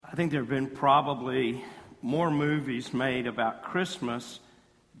I think there have been probably more movies made about Christmas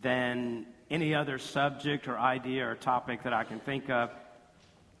than any other subject or idea or topic that I can think of,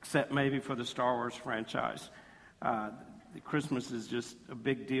 except maybe for the Star Wars franchise. Christmas is just a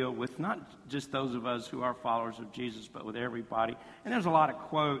big deal with not just those of us who are followers of Jesus, but with everybody. And there's a lot of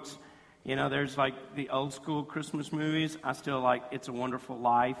quotes. You know, there's like the old school Christmas movies. I still like It's a Wonderful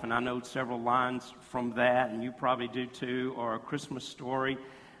Life, and I know several lines from that, and you probably do too, or A Christmas Story.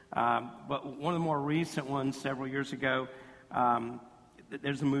 But one of the more recent ones several years ago,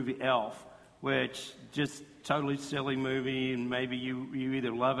 there's the movie Elf, which just totally silly movie, and maybe you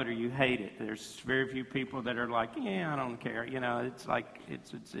either love it or you hate it. There's very few people that are like, yeah, I don't care. You know, it's like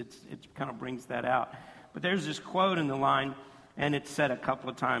it kind of brings that out. But there's this quote in the line, and it's said a couple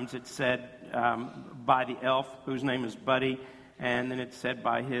of times. It's said by the elf, whose name is Buddy, and then it's said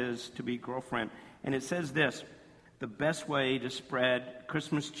by his to-be girlfriend. And it says this: the best way to spread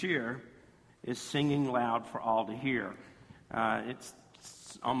Christmas cheer is singing loud for all to hear. It's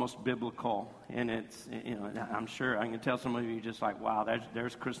almost biblical, and it's, you know, I'm sure I can tell some of you just like, wow,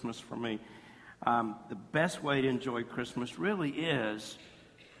 there's Christmas for me. The best way to enjoy Christmas really is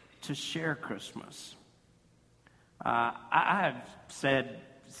to share Christmas. I have said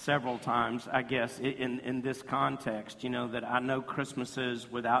several times, I guess, in this context, you know, that I know Christmas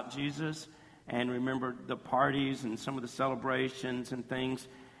is without Jesus, and remember the parties and some of the celebrations and things,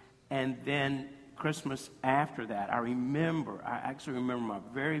 and then Christmas after that. I actually remember my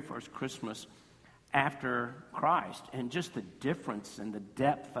very first Christmas after Christ, and just the difference and the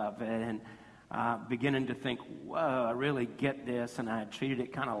depth of it, and beginning to think, whoa, I really get this, and I had treated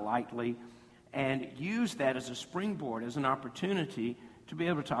it kind of lightly, and used that as a springboard, as an opportunity to be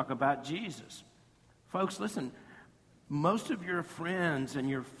able to talk about Jesus. Folks, listen, most of your friends and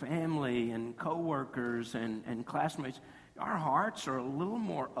your family and coworkers and classmates, our hearts are a little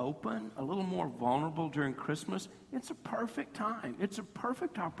more open, a little more vulnerable during Christmas. It's a perfect time. It's a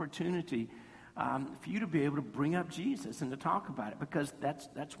perfect opportunity for you to be able to bring up Jesus and to talk about it, because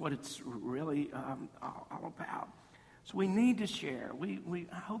that's what it's really all about. So we need to share.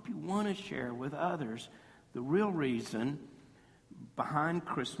 I hope you want to share with others the real reason behind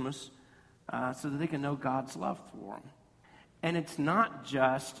Christmas, so that they can know God's love for them. And it's not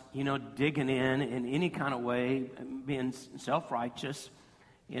just, you know, digging in any kind of way, being self-righteous.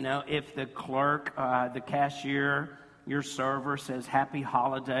 You know, if the clerk, the cashier, your server says Happy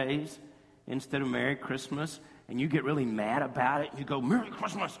Holidays instead of Merry Christmas, and you get really mad about it, and you go, Merry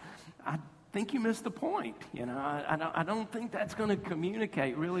Christmas, I think you missed the point. You know, I don't think that's going to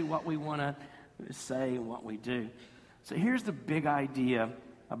communicate really what we want to say and what we do. So here's the big idea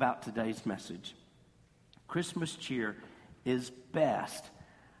about today's message. Christmas cheer is best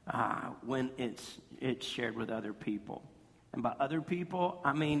when it's shared with other people. And by other people,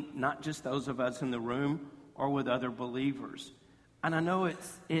 I mean not just those of us in the room or with other believers. And I know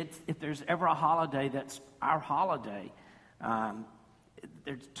it's if there's ever a holiday that's our holiday,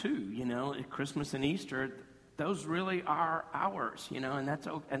 there's two, you know, Christmas and Easter. Those really are ours, you know, and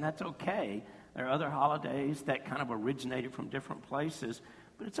that's okay. There are other holidays that kind of originated from different places,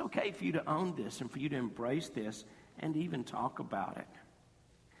 but it's okay for you to own this and for you to embrace this and even talk about it.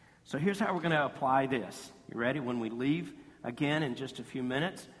 So here's how we're going to apply this. You ready? When we leave again in just a few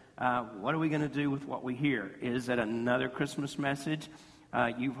minutes, what are we going to do with what we hear? Is it another Christmas message?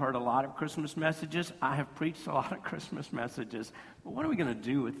 You've heard a lot of Christmas messages. I have preached a lot of Christmas messages. But what are we going to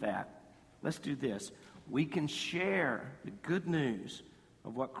do with that? Let's do this. We can share the good news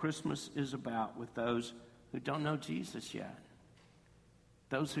of what Christmas is about with those who don't know Jesus yet.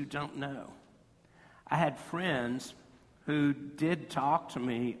 Those who don't know. I had friends who did talk to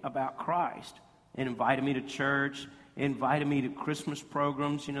me about Christ and invited me to church, invited me to Christmas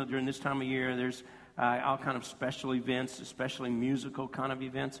programs. You know, during this time of year, there's all kind of special events, especially musical kind of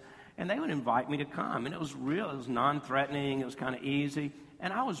events, and they would invite me to come. And it was real. It was non-threatening. It was kind of easy.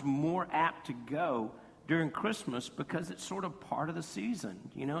 And I was more apt to go during Christmas because it's sort of part of the season.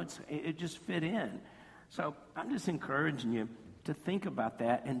 You know, it just fit in. So I'm just encouraging you to think about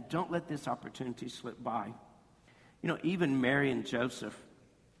that and don't let this opportunity slip by. You know, even Mary and Joseph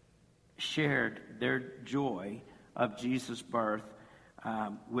shared their joy of Jesus' birth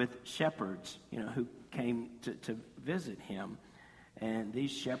with shepherds, you know, who came to visit him. And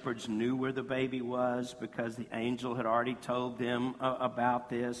these shepherds knew where the baby was because the angel had already told them about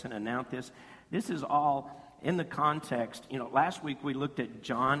this and announced this. This is all in the context. You know, last week we looked at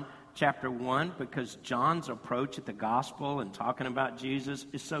John chapter 1 because John's approach at the gospel and talking about Jesus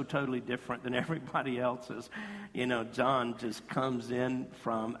is so totally different than everybody else's. You know, John just comes in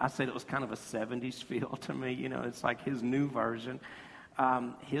from, I said it was kind of a 70s feel to me. You know, it's like his new version.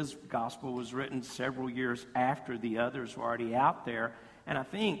 his gospel was written several years after the others were already out there. And I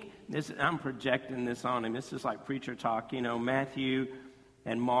think I'm projecting this on him. This is like preacher talk. Matthew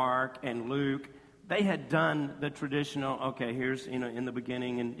and Mark and Luke, they had done the traditional, okay, here's, in the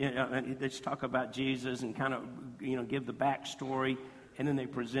beginning, and they just talk about Jesus and kind of, give the backstory, and then they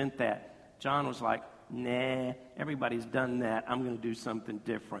present that. John was like, nah, everybody's done that. I'm going to do something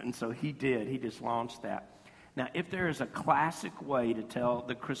different. And so he did. He just launched that. Now, if there is a classic way to tell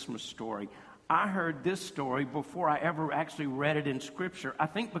the Christmas story, I heard this story before I ever actually read it in Scripture. I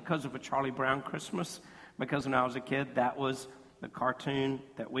think because of A Charlie Brown Christmas, because when I was a kid, that was the cartoon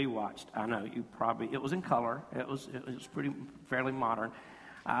that we watched. I know you probably, it was in color. It was fairly modern.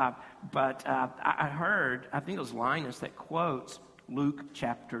 But I heard, I think it was Linus that quotes Luke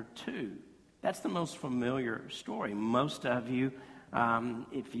chapter 2. That's the most familiar story. Most of you,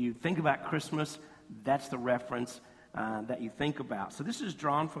 if you think about Christmas, that's the reference that you think about. So this is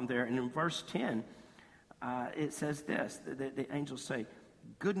drawn from there. And in verse 10, it says this. The angels say,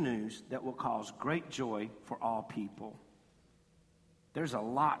 good news that will cause great joy for all people. There's a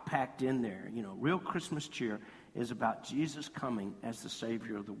lot packed in there. Real Christmas cheer is about Jesus coming as the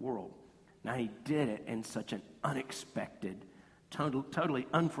Savior of the world. Now, he did it in such an unexpected, totally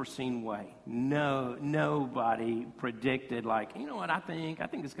unforeseen way. Nobody predicted, like, what I think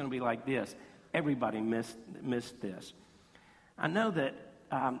it's going to be like this. Everybody missed this. I know that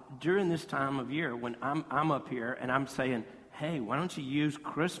during this time of year, when I'm up here and I'm saying, hey, why don't you use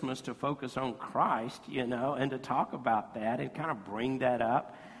Christmas to focus on Christ, and to talk about that and kind of bring that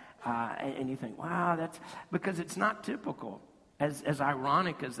up. And you think, wow, that's because it's not typical. As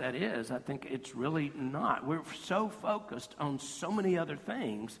ironic as that is, I think it's really not. We're so focused on so many other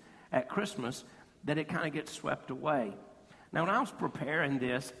things at Christmas that it kind of gets swept away. Now, when I was preparing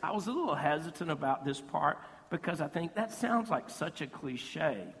this, I was a little hesitant about this part because I think that sounds like such a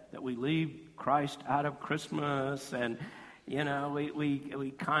cliche that we leave Christ out of Christmas and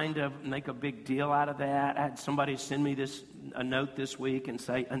we kind of make a big deal out of that. I had somebody send me a note this week and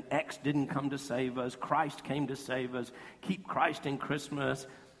say, an ex didn't come to save us. Christ came to save us. Keep Christ in Christmas.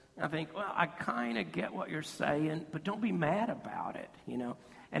 And I think, well, I kind of get what you're saying, but don't be mad about it,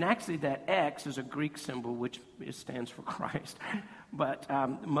 And actually that X is a Greek symbol, which stands for Christ. But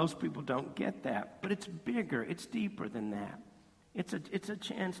most people don't get that. But it's bigger. It's deeper than that. It's a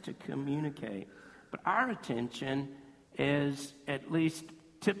chance to communicate. But our attention is at least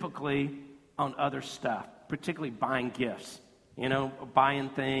typically on other stuff, particularly buying gifts, buying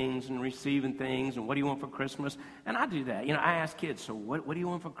things and receiving things and what do you want for Christmas? And I do that. I ask kids, so what do you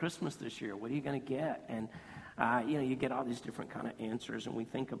want for Christmas this year? What are you going to get? And, you get all these different kind of answers and we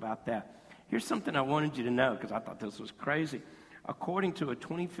think about that. Here's something I wanted you to know because I thought this was crazy. According to a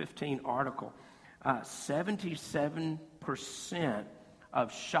 2015 article, 77%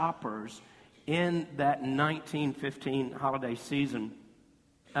 of shoppers in that 1915 holiday season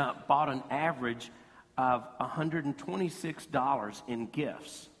bought an average of $126 in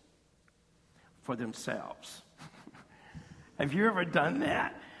gifts for themselves. Have you ever done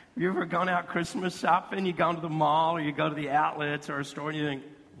that? Have you ever gone out Christmas shopping? You gone to the mall or you go to the outlets or a store and you think,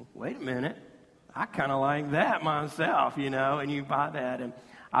 wait a minute, I kind of like that myself, and you buy that. And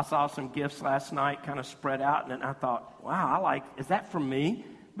I saw some gifts last night kind of spread out and I thought, wow, is that for me?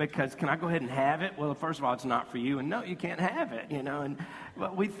 Because can I go ahead and have it? Well, first of all, it's not for you. And no, you can't have it,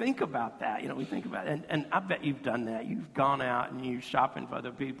 But we think about that, we think about it. And I bet you've done that. You've gone out and you're shopping for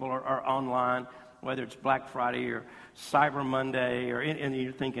other people or online, whether it's Black Friday or Cyber Monday, and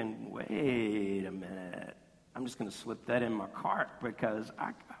you're thinking, wait a minute, I'm just going to slip that in my cart because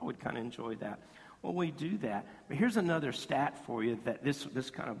I would kind of enjoy that. Well, we do that. But here's another stat for you that this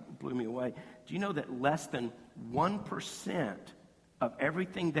kind of blew me away. Do you know that less than 1% of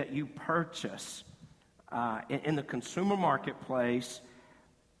everything that you purchase in the consumer marketplace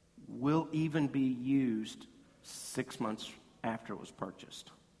will even be used 6 months after it was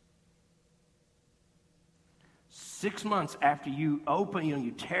purchased? 6 months after you open,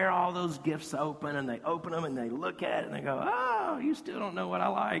 you tear all those gifts open and they open them and they look at it and they go, oh, you still don't know what I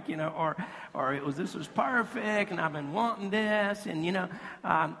like, or this was perfect and I've been wanting this. And,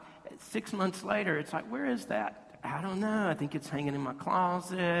 6 months later, it's like, where is that? I don't know. I think it's hanging in my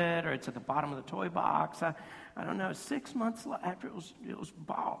closet or it's at the bottom of the toy box. I don't know. 6 months after it was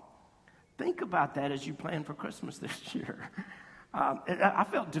bought. Think about that as you plan for Christmas this year. I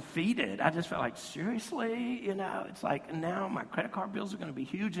felt defeated. I just felt like, seriously? It's like now my credit card bills are going to be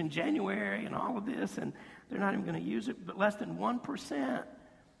huge in January and all of this, and they're not even going to use it. But less than 1%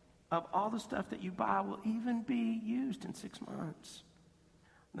 of all the stuff that you buy will even be used in 6 months.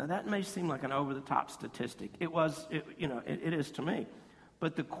 Now, that may seem like an over-the-top statistic. It is to me.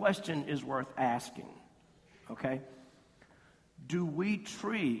 but the question is worth asking, okay? Do we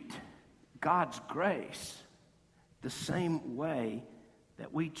treat God's grace the same way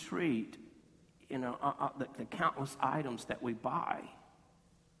that we treat, the countless items that we buy?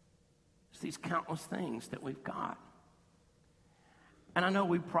 It's these countless things that we've got. And I know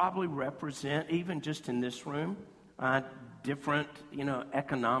we probably represent, even just in this room, different,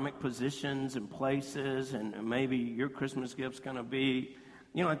 economic positions and places, and maybe your Christmas gift's going to be,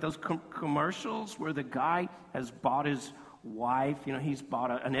 like those commercials where the guy has bought his wife, he's bought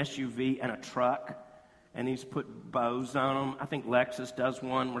an SUV and a truck, and he's put bows on them. I think Lexus does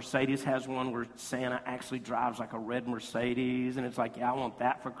one. Mercedes has one where Santa actually drives like a red Mercedes, and it's like, yeah, I want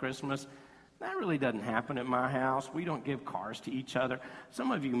that for Christmas. That really doesn't happen at my house. We don't give cars to each other.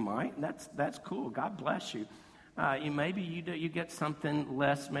 Some of you might. That's cool. God bless you. Maybe you get something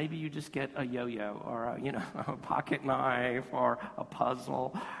less. Maybe you just get a yo-yo or a pocket knife or a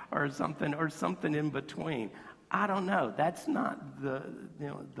puzzle or something in between. I don't know. That's not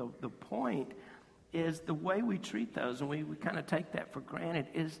the point. Is the way we treat those, and we kind of take that for granted.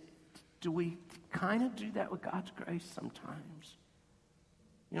 Do we kind of do that with God's grace sometimes?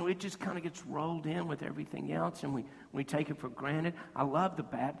 It just kind of gets rolled in with everything else, and we take it for granted. I love the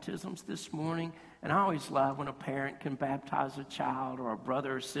baptisms this morning, and I always love when a parent can baptize a child, or a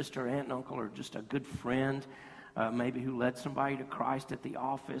brother or sister, aunt and uncle, or just a good friend, maybe who led somebody to Christ at the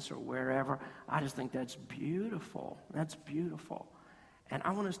office or wherever. I just think that's beautiful. That's beautiful. And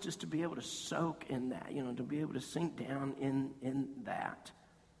I want us just to be able to soak in that, to be able to sink down in that.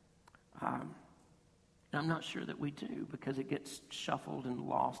 I'm not sure that we do, because it gets shuffled and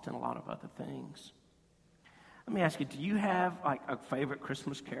lost in a lot of other things. Let me ask you, do you have like a favorite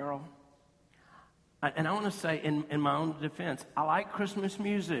Christmas carol? And I want to say, in my own defense, I like Christmas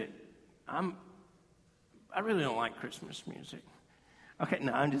music. I really don't like Christmas music. Okay,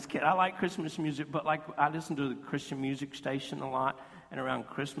 no, I'm just kidding. I like Christmas music, but like I listen to the Christian music station a lot, and around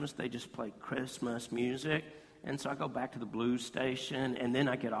Christmas they just play Christmas music. And so I go back to the blues station, and then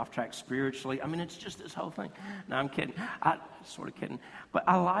I get off track spiritually. I mean, it's just this whole thing. No, I'm kidding. Sort of kidding. But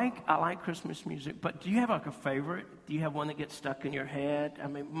I like Christmas music. But do you have like a favorite? Do you have one that gets stuck in your head? I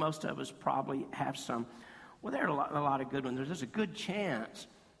mean, most of us probably have some. Well, there are a lot of good ones. There's a good chance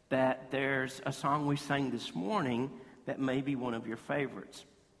that there's a song we sang this morning that may be one of your favorites.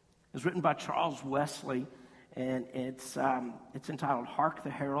 It was written by Charles Wesley, and it's entitled "Hark the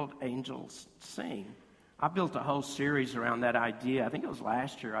Herald Angels Sing." I built a whole series around that idea. I think it was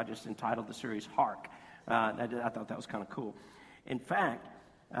last year. I just entitled the series "Hark." I thought that was kind of cool. In fact,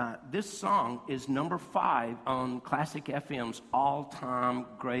 this song is number 5 on Classic FM's all-time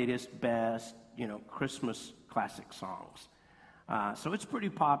greatest, best, Christmas classic songs. So it's pretty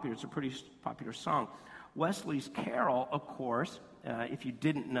popular. It's a pretty popular song. Wesley's carol, of course, if you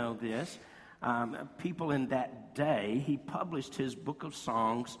didn't know this, people in that day, he published his book of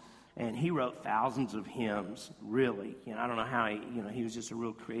songs. And he wrote thousands of hymns, really. I don't know how he was just a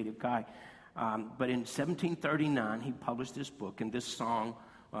real creative guy. But in 1739, he published this book, and this song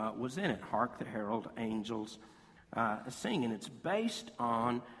was in it, "Hark the Herald Angels Sing." And it's based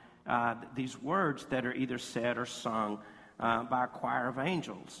on these words that are either said or sung by a choir of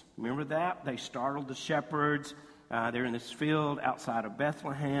angels. Remember that? They startled the shepherds. They're in this field outside of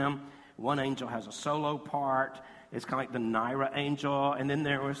Bethlehem. One angel has a solo part. It's kind of like the Naira angel, and then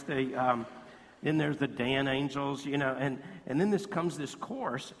there's the Dan angels, and then this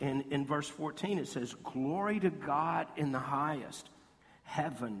chorus, and in verse 14 it says, "Glory to God in the highest,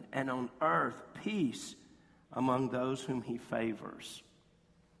 heaven and on earth peace among those whom he favors."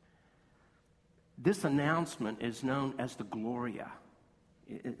 This announcement is known as the Gloria,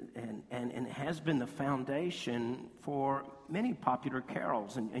 and it has been the foundation for many popular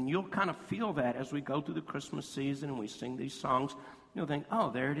carols, and you'll kind of feel that as we go through the Christmas season and we sing these songs. You'll think,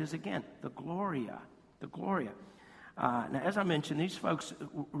 oh, there it is again, the Gloria, the Gloria. Now, as I mentioned, these folks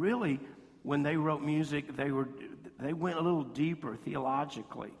really, when they wrote music, they went a little deeper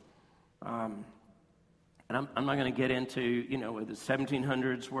theologically. And I'm not going to get into, the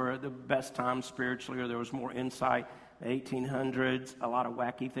 1700s were the best time spiritually, or there was more insight. The 1800s, a lot of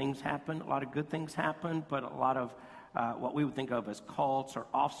wacky things happened, a lot of good things happened, but a lot of what we would think of as cults or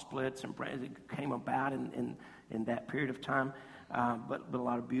off-splits and came about in that period of time. But a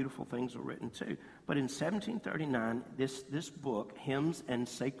lot of beautiful things were written too. But in 1739, this book, Hymns and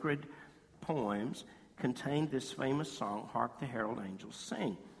Sacred Poems, contained this famous song, "Hark the Herald Angels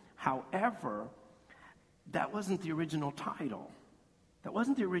Sing." However, that wasn't the original title. That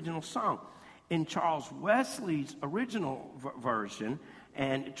wasn't the original song. In Charles Wesley's original version,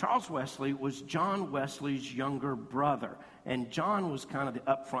 and Charles Wesley was John Wesley's younger brother. And John was kind of the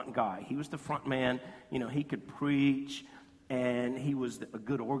upfront guy. He was the front man. He could preach, and he was a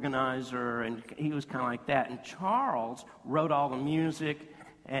good organizer, and he was kind of like that. And Charles wrote all the music,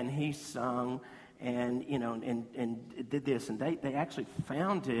 and he sung, and did this. And they actually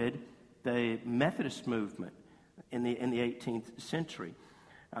founded the Methodist movement in the 18th century.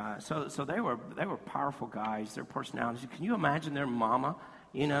 So they were powerful guys. Their personalities. Can you imagine their mama?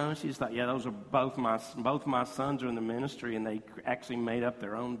 She's like, yeah, those are both my sons are in the ministry, and they actually made up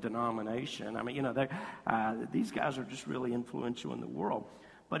their own denomination. I mean, these guys are just really influential in the world.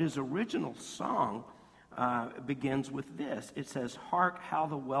 But his original song begins with this. It says, "Hark how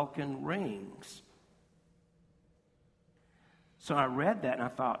the welkin rings." So I read that and I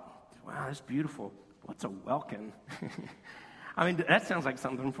thought, wow, that's beautiful. What's a welkin? I mean, that sounds like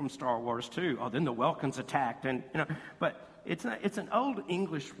something from Star Wars too. Oh, then the welkin's attacked, but it's an old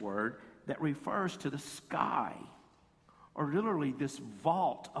English word that refers to the sky, or literally this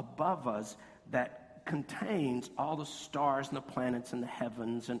vault above us that contains all the stars and the planets and the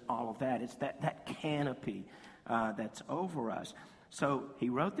heavens and all of that. It's that canopy that's over us. So he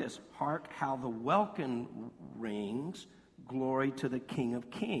wrote this: "Hark how the welkin rings, glory to the King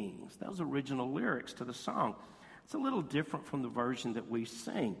of Kings." Those original lyrics to the song. It's a little different from the version that we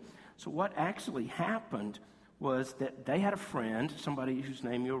sing. So what actually happened was that they had a friend, somebody whose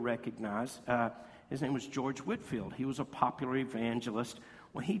name you'll recognize. His name was George Whitefield. He was a popular evangelist.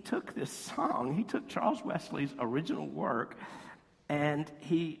 When he took this song, he took Charles Wesley's original work, and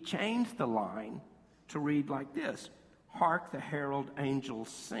he changed the line to read like this: "Hark the herald angels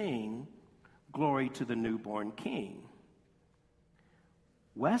sing, glory to the newborn King."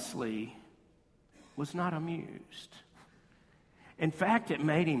 Wesley was not amused. In fact, it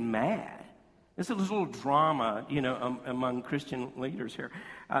made him mad. It's a little drama, among Christian leaders here.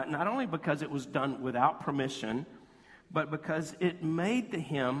 Not only because it was done without permission, but because it made the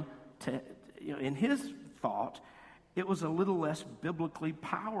hymn, in his thought, it was a little less biblically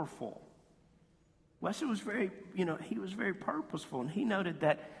powerful. Wesley was he was very purposeful, and he noted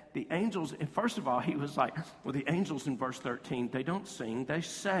that the angels, and first of all, he was like, well, the angels in verse 13, they don't sing, they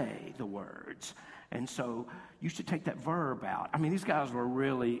say the words. And so you should take that verb out. I mean, these guys were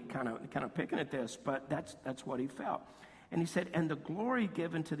really kind of picking at this, but that's what he felt. And he said, "And the glory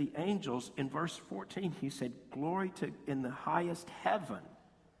given to the angels," in verse 14, he said, "glory to in the highest heaven."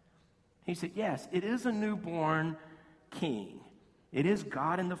 He said, yes, it is a newborn king. It is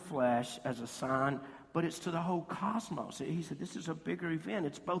God in the flesh as a sign, but it's to the whole cosmos. He said, this is a bigger event.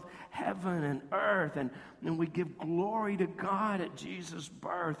 It's both heaven and earth, and we give glory to God at Jesus'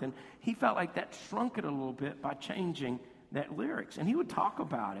 birth. And he felt like that shrunk it a little bit by changing that lyrics. And he would talk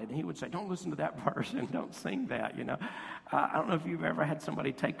about it, and he would say, don't listen to that verse and don't sing that, I don't know if you've ever had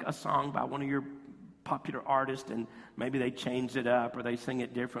somebody take a song by one of your popular artists, and maybe they changed it up or they sing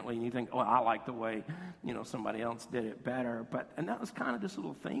it differently, and you think, oh, I like the way, somebody else did it better. And that was kind of this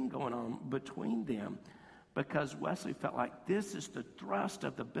little thing going on between them, because Wesley felt like this is the thrust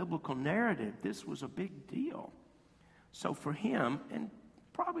of the biblical narrative. This was a big deal. So for him, and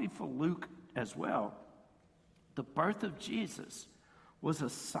probably for Luke as well, the birth of Jesus was a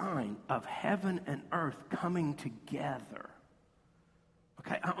sign of heaven and earth coming together.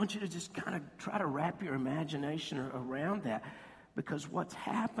 Okay, I want you to just kind of try to wrap your imagination around that, because what's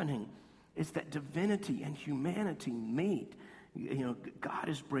happening is that divinity and humanity meet. God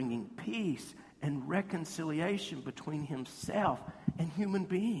is bringing peace and reconciliation between himself and human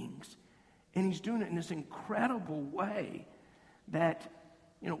beings. And he's doing it in this incredible way that,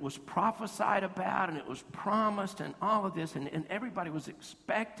 was prophesied about, and it was promised, and all of this, and everybody was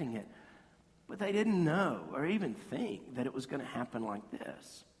expecting it. But they didn't know or even think that it was going to happen like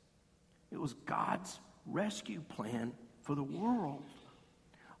this. It was God's rescue plan for the world.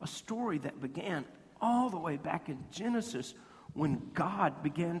 A story that began all the way back in Genesis, when God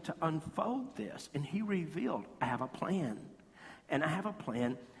began to unfold this. And he revealed, I have a plan. And I have a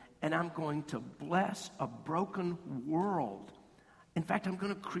plan, and I'm going to bless a broken world. In fact, I'm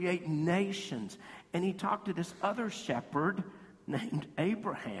going to create nations. And he talked to this other shepherd named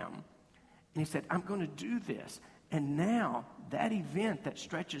Abraham. And he said, I'm going to do this. And now that event that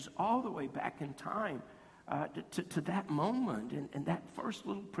stretches all the way back in time to that moment, and that first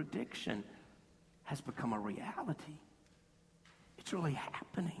little prediction has become a reality. It's really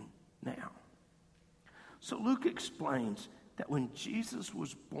happening now. So Luke explains that when Jesus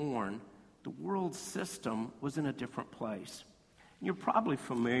was born, the world system was in a different place. And you're probably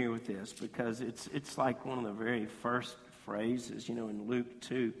familiar with this because it's like one of the very first phrases, in Luke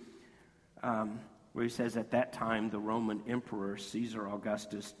 2, where he says, at that time, the Roman emperor, Caesar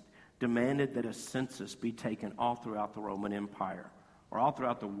Augustus, demanded that a census be taken all throughout the Roman Empire, or all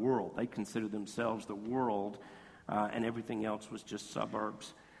throughout the world. They considered themselves the world, and everything else was just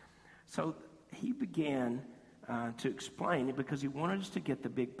suburbs. So he began to explain it because he wanted us to get the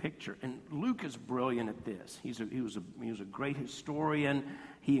big picture. And Luke is brilliant at this. He was a great historian.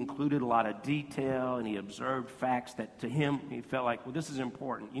 He included a lot of detail, and he observed facts that to him he felt like, well, this is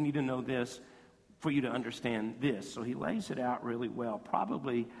important. You need to know this for you to understand this. So he lays it out really well,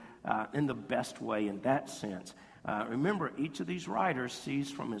 probably in the best way in that sense. Remember, each of these writers sees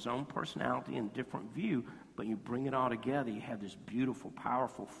from his own personality and different view, but you bring it all together, you have this beautiful,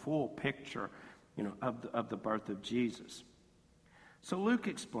 powerful, full picture, of the birth of Jesus. So Luke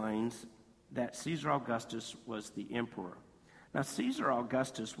explains that Caesar Augustus was the emperor. Now, Caesar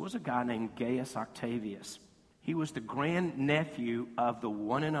Augustus was a guy named Gaius Octavius. He was the grandnephew of the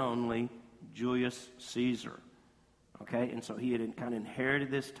one and only Julius Caesar. Okay, and so he had kind of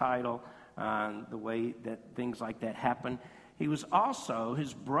inherited this title, the way that things like that happen. He was also,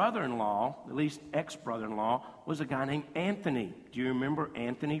 his brother-in-law, at least ex-brother-in-law, was a guy named Antony. Do you remember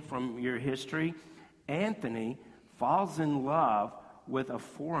Antony from your history? Anthony falls in love with a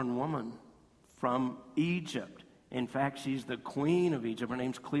foreign woman from Egypt. In fact, she's the queen of Egypt. Her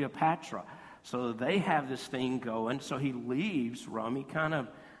name's Cleopatra. So they have this thing going. So he leaves Rome. He kind of,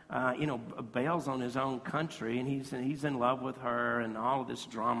 bails on his own country, and he's in love with her and all of this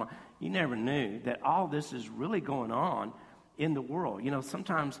drama. You never knew that all this is really going on in the world.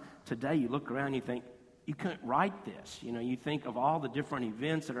 Sometimes today you look around and you think, you couldn't write this. You think of all the different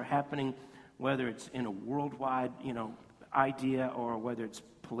events that are happening, whether it's in a worldwide, idea, or whether it's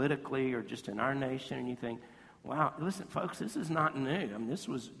politically or just in our nation, and you think, wow, listen, folks, this is not new. I mean, this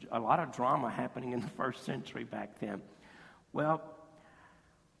was a lot of drama happening in the first century back then. Well,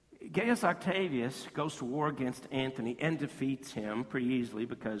 Gaius Octavius goes to war against Antony and defeats him pretty easily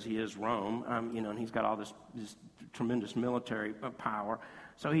because he is Rome, and he's got all this tremendous military power.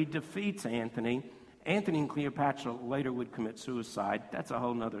 So he defeats Antony. Antony and Cleopatra later would commit suicide. That's a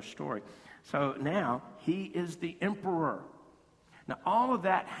whole other story. So now he is the emperor. Now all of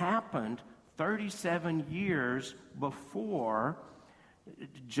that happened 37 years before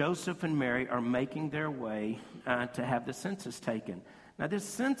Joseph and Mary are making their way to have the census taken. Now this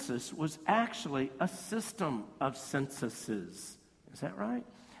census was actually a system of censuses. Is that right?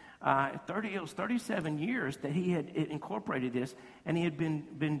 It was 37 years that he had incorporated this, and he had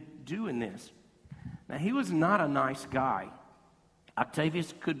been doing this. Now, he was not a nice guy.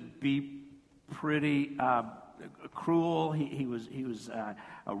 Octavius could be pretty cruel. He was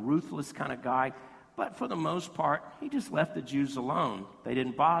a ruthless kind of guy. But for the most part, he just left the Jews alone. They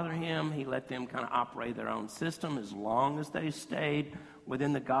didn't bother him. He let them kind of operate their own system as long as they stayed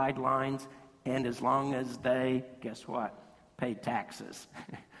within the guidelines and as long as they, guess what, paid taxes.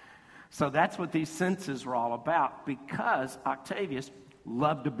 So that's what these censuses were all about, because Octavius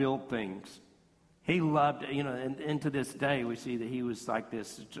loved to build things. He loved, and to this day we see that he was like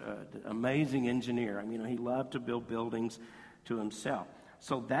this amazing engineer. He loved to build buildings to himself.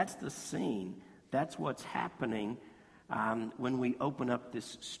 So that's the scene. That's what's happening when we open up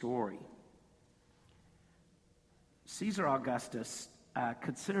this story. Caesar Augustus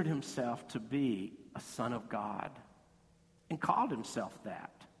considered himself to be a son of God and called himself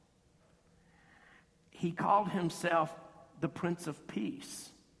that. He called himself the Prince of Peace.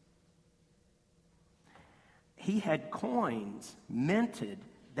 He had coins minted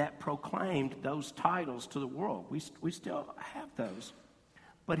that proclaimed those titles to the world. We still have those.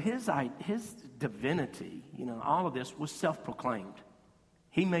 But his divinity, all of this was self-proclaimed.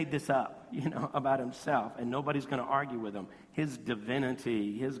 He made this up, about himself, and nobody's going to argue with him. His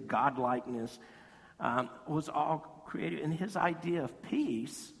divinity, his godlikeness was all created. And his idea of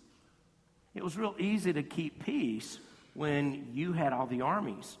peace, it was real easy to keep peace when you had all the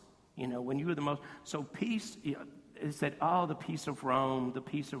armies, when you were the most. So peace, it said, the peace of Rome, the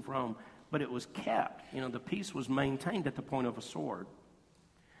peace of Rome. But it was kept. The peace was maintained at the point of a sword.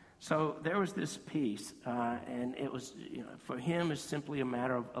 So there was this peace, and it was, for him, it's simply a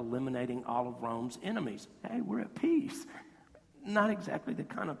matter of eliminating all of Rome's enemies. Hey, we're at peace. Not exactly the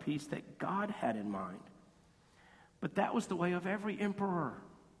kind of peace that God had in mind. But that was the way of every emperor.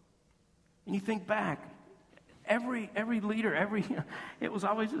 And you think back, every leader, it was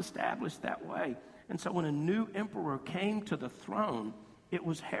always established that way. And so when a new emperor came to the throne, it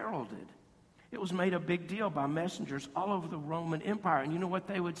was heralded. It was made a big deal by messengers all over the Roman Empire. And you know what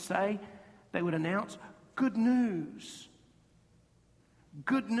they would say? They would announce, good news.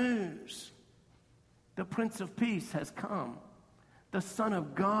 Good news. The Prince of Peace has come. The Son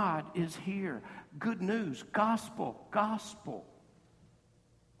of God is here. Good news. Gospel. Gospel.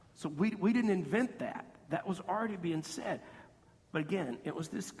 So we didn't invent that. That was already being said. But again, it was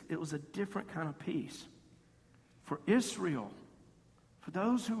a different kind of peace. For Israel, for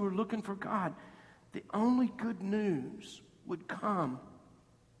those who were looking for God, the only good news would come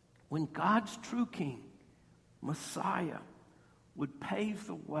when God's true king, Messiah, would pave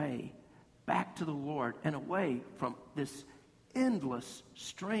the way back to the Lord and away from this endless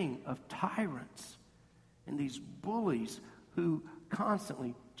string of tyrants and these bullies who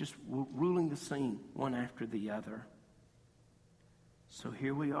constantly just were ruling the scene one after the other. So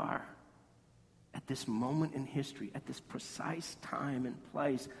here we are at this moment in history, at this precise time and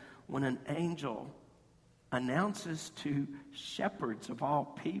place when an angel announces to shepherds of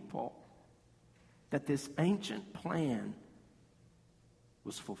all people that this ancient plan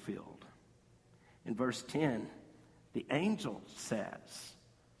was fulfilled. In verse 10, the angel says,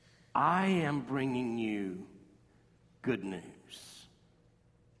 I am bringing you good news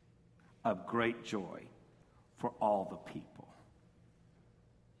of great joy for all the people.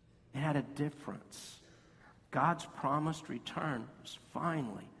 It had a difference. God's promised return was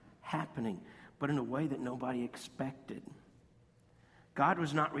finally happening, but in a way that nobody expected. God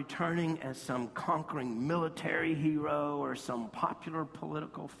was not returning as some conquering military hero or some popular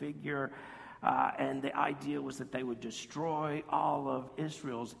political figure. And the idea was that they would destroy all of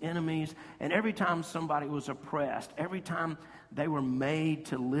Israel's enemies. And every time somebody was oppressed, every time they were made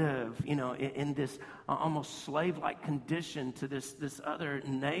to live, in this almost slave-like condition to this other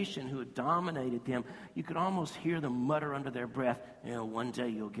nation who had dominated them, you could almost hear them mutter under their breath, one day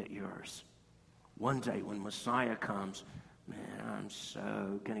you'll get yours. One day when Messiah comes, man, I'm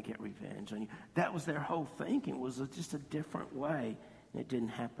so going to get revenge on you. That was their whole thinking. It was just a different way. And it didn't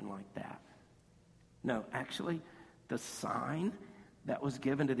happen like that. No, actually, the sign that was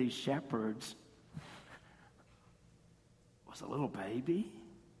given to these shepherds was a little baby.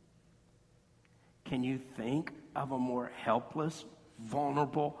 Can you think of a more helpless,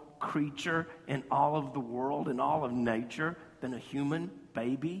 vulnerable creature in all of the world, in all of nature, than a human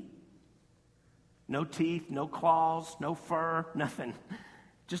baby? No teeth, no claws, no fur, nothing.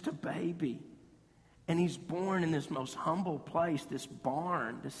 Just a baby. And he's born in this most humble place, this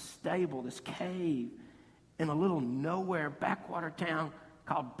barn, this stable, this cave, in a little nowhere backwater town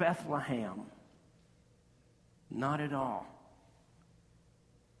called Bethlehem. Not at all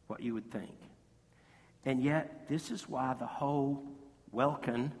what you would think. And yet, this is why the whole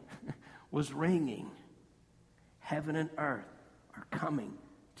welkin was ringing. Heaven and earth are coming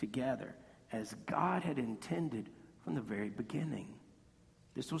together as God had intended from the very beginning.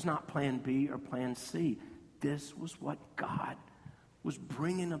 This was not plan B or plan C. This was what God was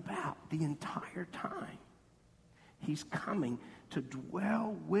bringing about the entire time. He's coming to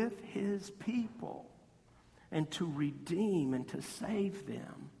dwell with his people and to redeem and to save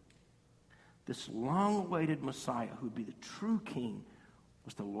them. This long-awaited Messiah, who would be the true king,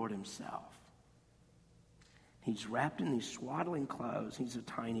 was the Lord himself. He's wrapped in these swaddling clothes. He's a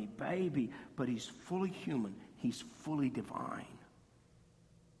tiny baby, but he's fully human. He's fully divine.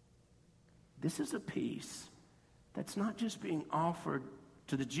 This is a peace that's not just being offered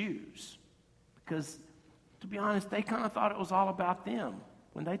to the Jews, because, to be honest, they kind of thought it was all about them.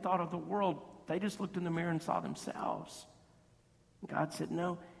 When they thought of the world, they just looked in the mirror and saw themselves. And God said,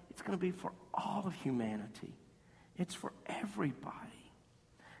 no, it's going to be for all of humanity. It's for everybody.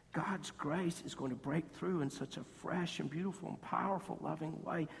 God's grace is going to break through in such a fresh and beautiful and powerful, loving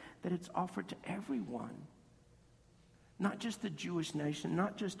way that it's offered to everyone. Not just the Jewish nation,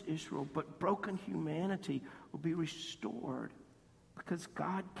 not just Israel, but broken humanity will be restored because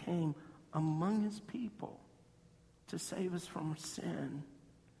God came among his people to save us from sin,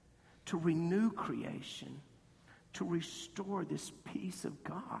 to renew creation, to restore this peace of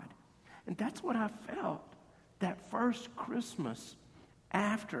God. And that's what I felt that first Christmas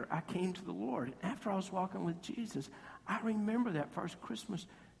after I came to the Lord, after I was walking with Jesus. I remember that first Christmas,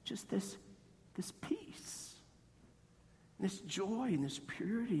 just this peace, this joy and this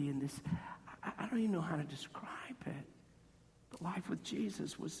purity and this, I don't even know how to describe it. But life with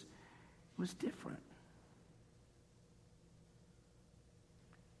Jesus was different.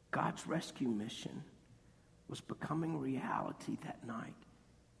 God's rescue mission was becoming reality that night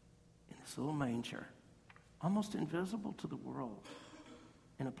in this little manger, almost invisible to the world,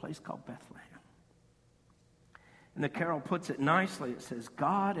 in a place called Bethlehem. And the carol puts it nicely. It says,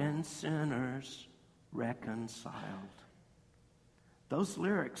 God and sinners reconciled. Those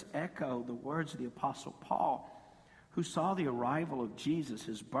lyrics echo the words of the Apostle Paul, who saw the arrival of Jesus,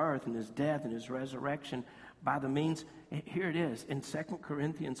 his birth and his death and his resurrection by the means, here it is, in 2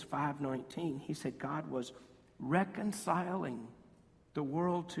 Corinthians 5:19, he said God was reconciling the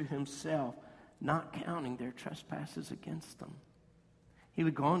world to himself, not counting their trespasses against them. He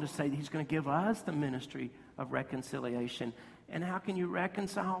would go on to say that he's going to give us the ministry of reconciliation. And how can you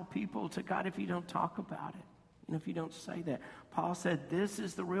reconcile people to God if you don't talk about it? And if you don't say that? Paul said this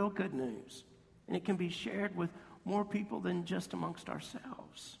is the real good news. And it can be shared with more people than just amongst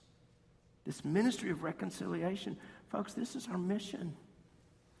ourselves. This ministry of reconciliation, folks, this is our mission.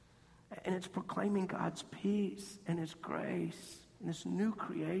 And it's proclaiming God's peace and his grace and this new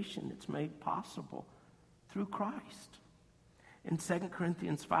creation that's made possible through Christ. In 2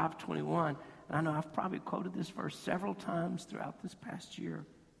 Corinthians 5:21, and I know I've probably quoted this verse several times throughout this past year,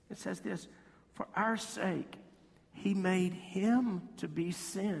 it says this, "For our sake he made him to be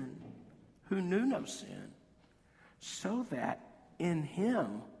sin who knew no sin, so that in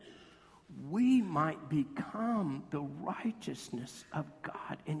him we might become the righteousness of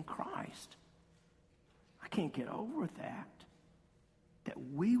God in Christ." I can't get over that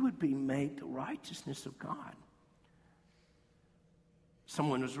we would be made the righteousness of God.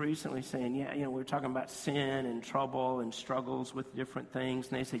 Someone was recently saying, we were talking about sin and trouble and struggles with different things.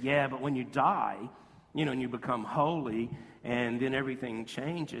 And they said, but when you die, and you become holy and then everything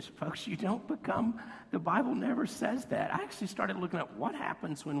changes. Folks, you don't become, the Bible never says that. I actually started looking at what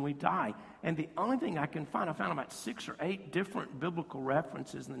happens when we die. And the only thing I found about 6 or 8 different biblical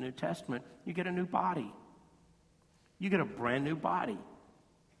references in the New Testament. You get a new body. You get a brand new body.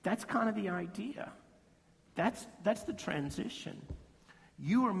 That's kind of the idea. That's the transition.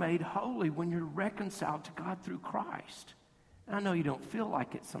 You are made holy when you're reconciled to God through Christ. And I know you don't feel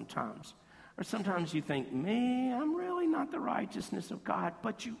like it sometimes. Or sometimes you think, I'm really not the righteousness of God.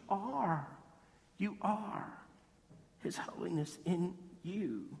 But you are. You are his holiness in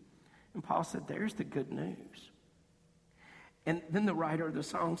you. And Paul said, there's the good news. And then the writer of the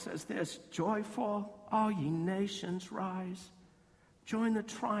song says this, "Joyful, all ye nations rise. Join the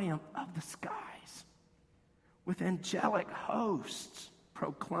triumph of the skies. With angelic hosts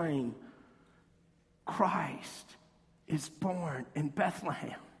proclaim, Christ is born in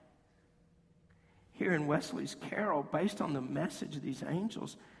Bethlehem." Here in Wesley's carol, based on the message of these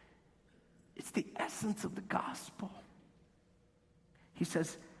angels, it's the essence of the gospel. He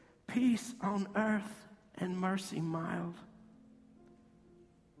says, "Peace on earth and mercy mild.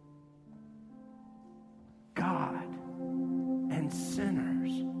 God and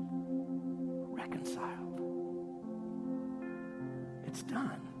sinners reconciled." It's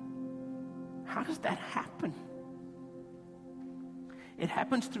done. How does that happen? It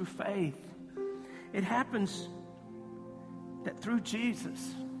happens through faith. It happens that through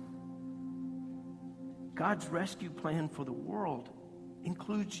Jesus, God's rescue plan for the world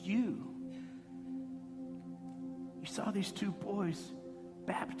includes you. You saw these 2 boys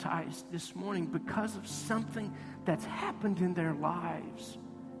baptized this morning because of something that's happened in their lives.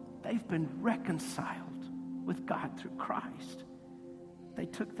 They've been reconciled with God through Christ. They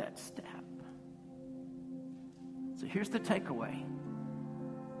took that step. So here's the takeaway.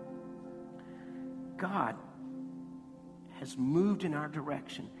 God has moved in our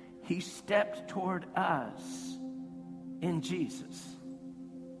direction. He stepped toward us in Jesus.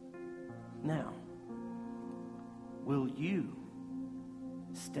 Now, will you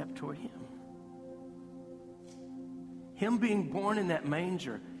step toward him? Him being born in that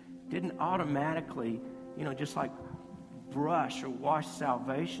manger didn't automatically, just like brush or wash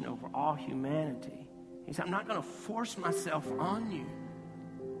salvation over all humanity. He said, I'm not going to force myself on you.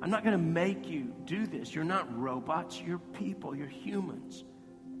 I'm not going to make you do this. You're not robots. You're people. You're humans.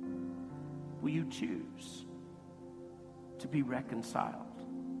 Will you choose to be reconciled?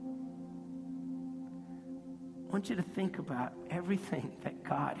 I want you to think about everything that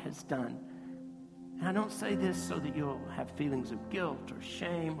God has done. And I don't say this so that you'll have feelings of guilt or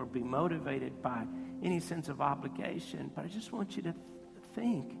shame or be motivated by any sense of obligation, but I just want you to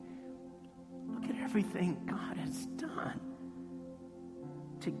think, look at everything God has done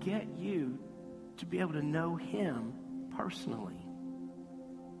to get you to be able to know him personally.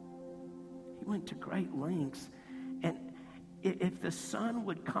 He went to great lengths. And if the Son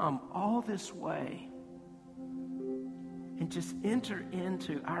would come all this way and just enter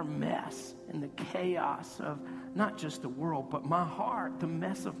into our mess and the chaos of not just the world, but my heart, the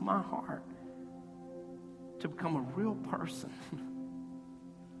mess of my heart, to become a real person,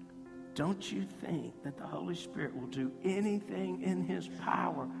 don't you think that the Holy Spirit will do anything in his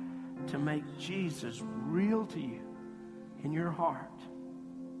power to make Jesus real to you in your heart?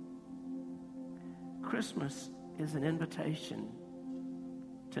 Christmas is an invitation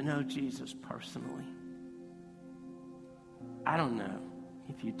to know Jesus personally. I don't know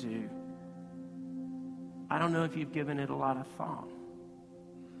if you do. I don't know if you've given it a lot of thought.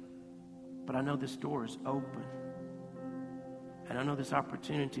 But I know this door is open. And I know this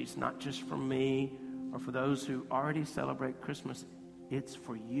opportunity is not just for me or for those who already celebrate Christmas. It's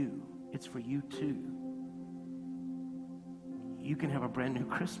for you. It's for you too. You can have a brand new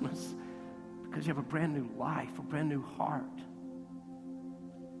Christmas because you have a brand new life, a brand new heart.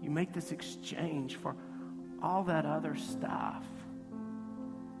 You make this exchange for all that other stuff.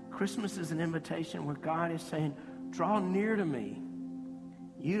 Christmas is an invitation where God is saying, draw near to me.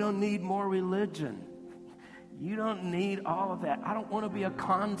 You don't need more religion. You don't need all of that. I don't want to be a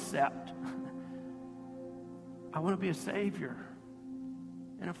concept. I want to be a Savior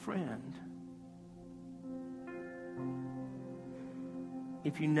and a friend.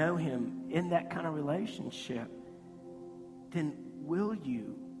 If you know Him in that kind of relationship, then will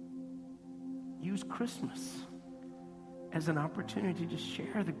you use Christmas as an opportunity to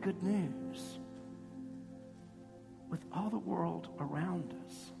share the good news with all the world around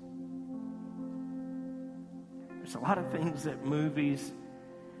us? There's a lot of things that movies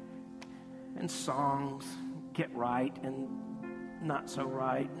and songs get right and not so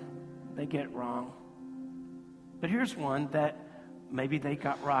right. They get it wrong. But here's one that maybe they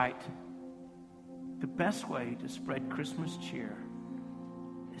got right. The best way to spread Christmas cheer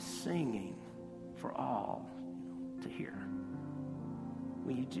is singing for all to hear.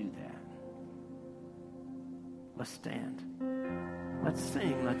 Will you do that? Let's stand. Let's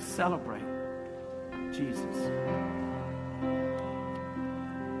sing. Let's celebrate Jesus.